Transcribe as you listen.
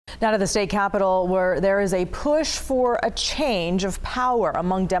Now to the state capitol, where there is a push for a change of power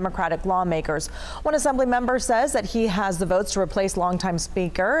among Democratic lawmakers. One Assembly member says that he has the votes to replace longtime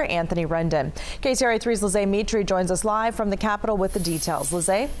Speaker Anthony Rendon. KCRA 3's Lizzie Mitri joins us live from the Capitol with the details.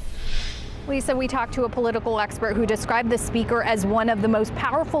 Lizzie? Lisa, we talked to a political expert who described the Speaker as one of the most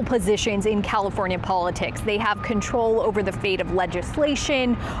powerful positions in California politics. They have control over the fate of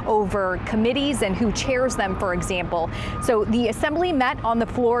legislation, over committees, and who chairs them, for example. So the Assembly met on the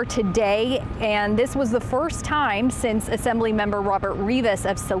floor today, and this was the first time since Assemblymember Robert Rivas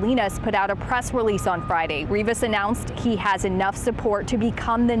of Salinas put out a press release on Friday. Rivas announced he has enough support to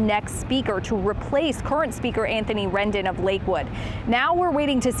become the next Speaker to replace current Speaker Anthony Rendon of Lakewood. Now we're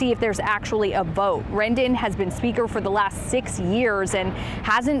waiting to see if there's actually a vote. Rendon has been Speaker for the last 6 years and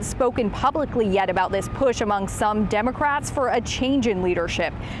hasn't spoken publicly yet about this push among some Democrats for a change in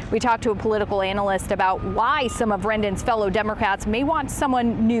leadership. We talked to a political analyst about why some of Rendon's fellow Democrats may want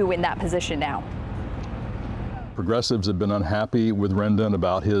someone new in that position now. Progressives have been unhappy with Rendon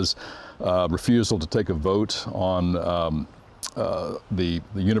about his refusal to take a vote on the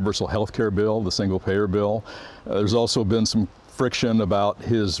universal health care bill, the single payer bill. There's also been some friction about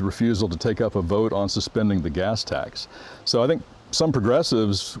his refusal to take up a vote on suspending the gas tax. So I think some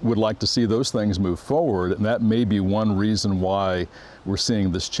progressives would like to see those things move forward, and that may be one reason why we're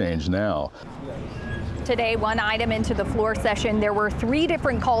seeing this change now. Today, one item into the floor session, there were 3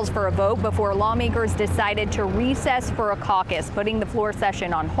 different calls for a vote before lawmakers decided to recess for a caucus, putting the floor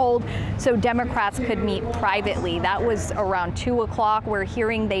session on hold so Democrats could meet privately. That was around 2 o'clock. We're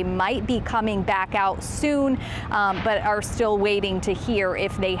hearing they might be coming back out soon, but are still waiting to hear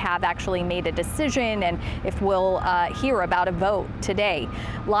if they have actually made a decision and if we'll hear about a vote today.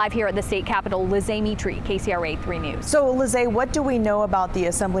 Live here at the state capitol, Lizzie Mitri, KCRA 3 News. So, Lizzie, what do we know about the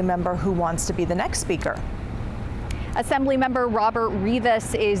Assembly member who wants to be the next Speaker? Assemblymember Robert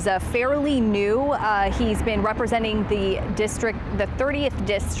Rivas is fairly new. He's been representing the district, the 30th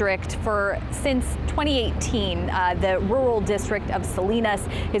district, since 2018, the rural district of Salinas.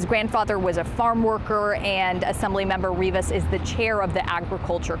 His grandfather was a farm worker, and Assemblymember Rivas is the chair of the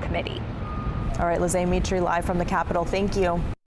Agriculture Committee. All right, Lizzie Mitri live from the Capitol. Thank you.